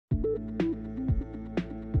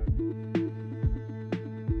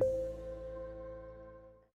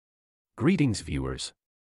Greetings viewers.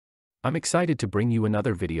 I'm excited to bring you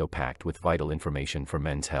another video packed with vital information for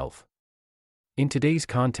men's health. In today's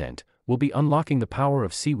content, we'll be unlocking the power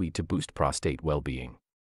of seaweed to boost prostate well-being.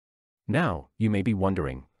 Now, you may be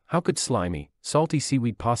wondering, how could slimy, salty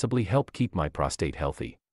seaweed possibly help keep my prostate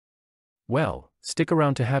healthy? Well, stick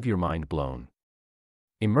around to have your mind blown.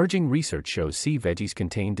 Emerging research shows sea veggies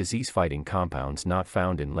contain disease-fighting compounds not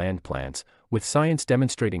found in land plants, with science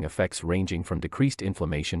demonstrating effects ranging from decreased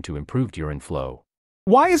inflammation to improved urine flow.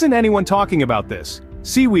 Why isn't anyone talking about this?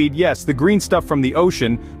 Seaweed, yes, the green stuff from the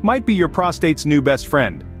ocean, might be your prostate's new best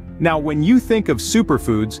friend. Now, when you think of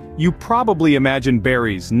superfoods, you probably imagine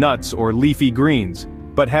berries, nuts, or leafy greens.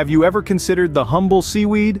 But have you ever considered the humble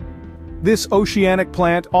seaweed? This oceanic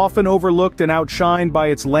plant, often overlooked and outshined by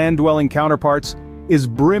its land-dwelling counterparts, is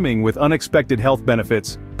brimming with unexpected health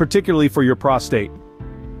benefits, particularly for your prostate.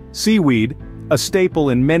 Seaweed, a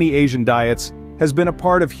staple in many Asian diets, has been a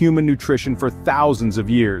part of human nutrition for thousands of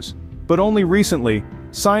years. But only recently,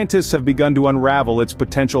 scientists have begun to unravel its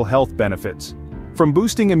potential health benefits. From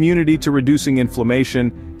boosting immunity to reducing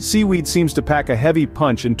inflammation, seaweed seems to pack a heavy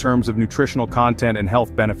punch in terms of nutritional content and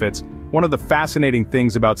health benefits. One of the fascinating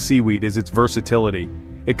things about seaweed is its versatility.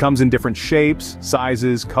 It comes in different shapes,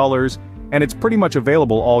 sizes, colors, and it's pretty much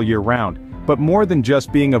available all year round. But more than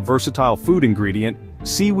just being a versatile food ingredient,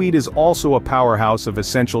 seaweed is also a powerhouse of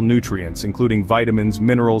essential nutrients, including vitamins,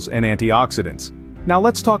 minerals, and antioxidants. Now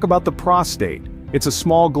let's talk about the prostate. It's a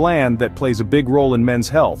small gland that plays a big role in men's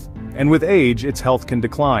health, and with age, its health can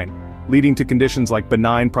decline, leading to conditions like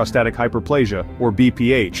benign prostatic hyperplasia, or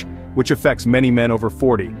BPH, which affects many men over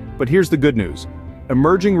 40. But here's the good news.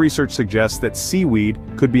 Emerging research suggests that seaweed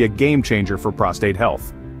could be a game changer for prostate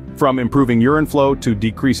health. From improving urine flow to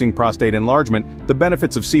decreasing prostate enlargement, the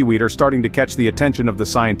benefits of seaweed are starting to catch the attention of the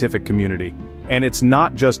scientific community. And it's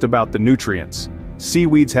not just about the nutrients.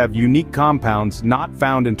 Seaweeds have unique compounds not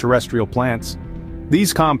found in terrestrial plants.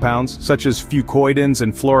 These compounds, such as fucoidins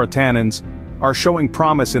and fluorotannins, are showing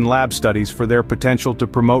promise in lab studies for their potential to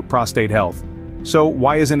promote prostate health. So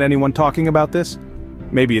why isn't anyone talking about this?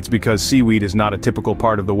 Maybe it's because seaweed is not a typical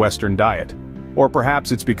part of the Western diet. Or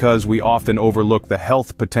perhaps it's because we often overlook the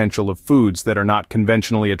health potential of foods that are not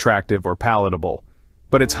conventionally attractive or palatable.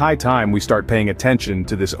 But it's high time we start paying attention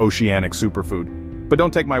to this oceanic superfood. But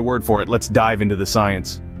don't take my word for it, let's dive into the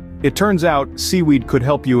science. It turns out, seaweed could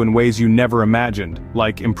help you in ways you never imagined,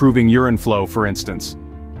 like improving urine flow, for instance.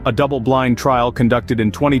 A double-blind trial conducted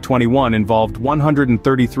in 2021 involved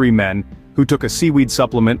 133 men who took a seaweed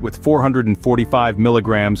supplement with 445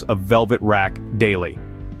 milligrams of velvet rack daily.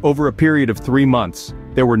 Over a period of 3 months,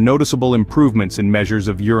 there were noticeable improvements in measures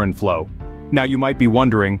of urine flow. Now you might be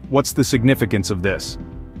wondering, what's the significance of this?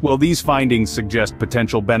 Well, these findings suggest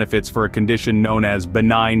potential benefits for a condition known as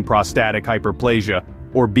benign prostatic hyperplasia,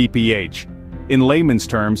 or BPH. In layman's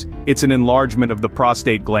terms, it's an enlargement of the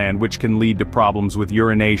prostate gland which can lead to problems with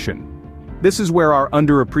urination. This is where our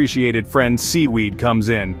underappreciated friend seaweed comes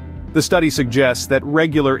in. The study suggests that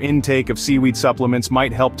regular intake of seaweed supplements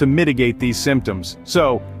might help to mitigate these symptoms.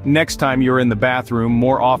 So, next time you're in the bathroom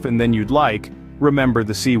more often than you'd like, remember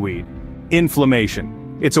the seaweed.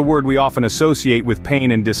 Inflammation. It's a word we often associate with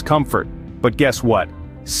pain and discomfort. But guess what?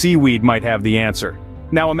 Seaweed might have the answer.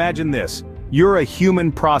 Now imagine this. You're a human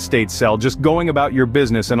prostate cell just going about your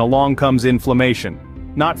business and along comes inflammation.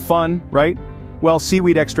 Not fun, right? Well,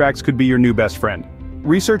 seaweed extracts could be your new best friend.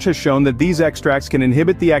 Research has shown that these extracts can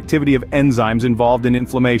inhibit the activity of enzymes involved in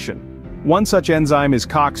inflammation. One such enzyme is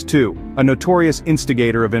COX-2, a notorious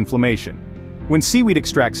instigator of inflammation. When seaweed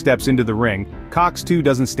extract steps into the ring, COX-2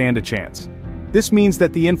 doesn't stand a chance. This means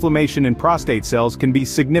that the inflammation in prostate cells can be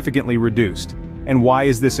significantly reduced. And why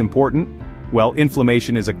is this important? Well,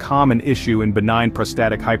 inflammation is a common issue in benign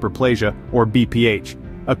prostatic hyperplasia, or BPH,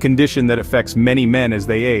 a condition that affects many men as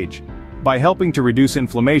they age. By helping to reduce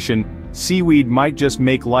inflammation, seaweed might just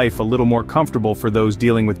make life a little more comfortable for those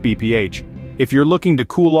dealing with BPH. If you're looking to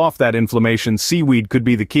cool off that inflammation, seaweed could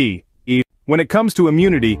be the key. When it comes to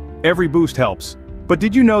immunity, every boost helps. But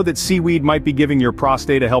did you know that seaweed might be giving your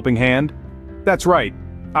prostate a helping hand? That's right.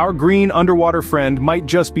 Our green underwater friend might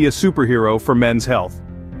just be a superhero for men's health.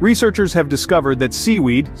 Researchers have discovered that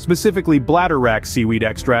seaweed, specifically bladderwrack seaweed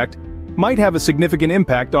extract, might have a significant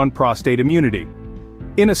impact on prostate immunity.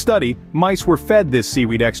 In a study, mice were fed this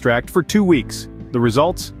seaweed extract for 2 weeks. The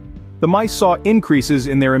results? The mice saw increases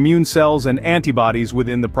in their immune cells and antibodies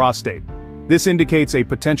within the prostate. This indicates a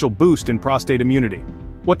potential boost in prostate immunity.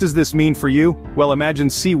 What does this mean for you? Well, imagine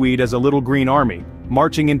seaweed as a little green army,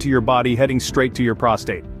 marching into your body heading straight to your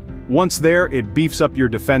prostate. Once there, it beefs up your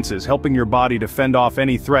defenses, helping your body to fend off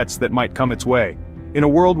any threats that might come its way. In a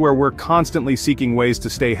world where we're constantly seeking ways to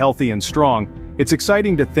stay healthy and strong, it's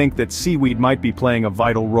exciting to think that seaweed might be playing a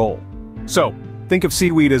vital role. So, think of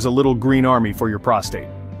seaweed as a little green army for your prostate.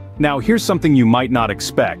 Now here's something you might not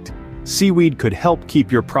expect. Seaweed could help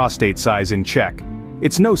keep your prostate size in check.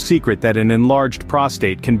 It's no secret that an enlarged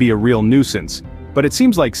prostate can be a real nuisance, but it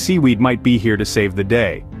seems like seaweed might be here to save the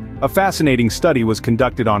day. A fascinating study was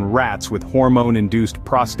conducted on rats with hormone-induced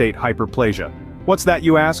prostate hyperplasia. What's that,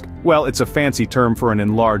 you ask? Well, it's a fancy term for an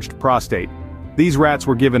enlarged prostate. These rats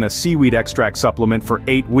were given a seaweed extract supplement for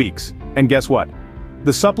 8 weeks, and guess what?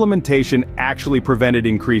 The supplementation actually prevented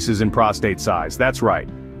increases in prostate size, that's right.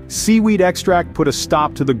 Seaweed extract put a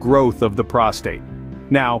stop to the growth of the prostate.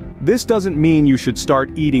 Now, this doesn't mean you should start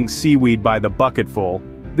eating seaweed by the bucketful.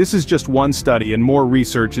 This is just one study and more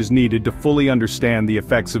research is needed to fully understand the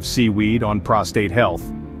effects of seaweed on prostate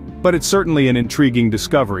health. But it's certainly an intriguing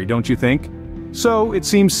discovery, don't you think? So, it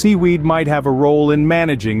seems seaweed might have a role in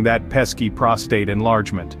managing that pesky prostate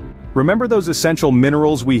enlargement. Remember those essential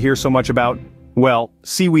minerals we hear so much about? Well,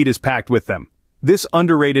 seaweed is packed with them. This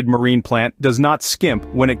underrated marine plant does not skimp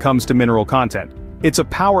when it comes to mineral content. It's a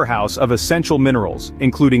powerhouse of essential minerals,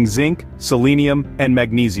 including zinc, selenium, and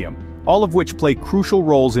magnesium, all of which play crucial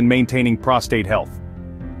roles in maintaining prostate health.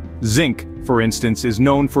 Zinc, for instance, is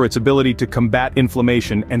known for its ability to combat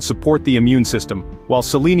inflammation and support the immune system, while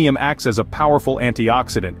selenium acts as a powerful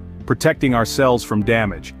antioxidant, protecting our cells from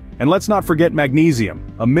damage. And let's not forget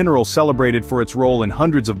magnesium, a mineral celebrated for its role in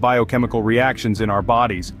hundreds of biochemical reactions in our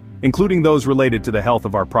bodies, including those related to the health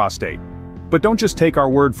of our prostate. But don't just take our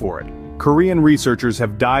word for it. Korean researchers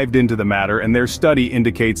have dived into the matter and their study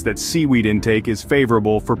indicates that seaweed intake is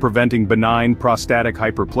favorable for preventing benign prostatic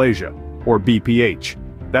hyperplasia, or BPH.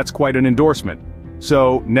 That's quite an endorsement.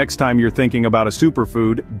 So, next time you're thinking about a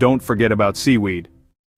superfood, don't forget about seaweed.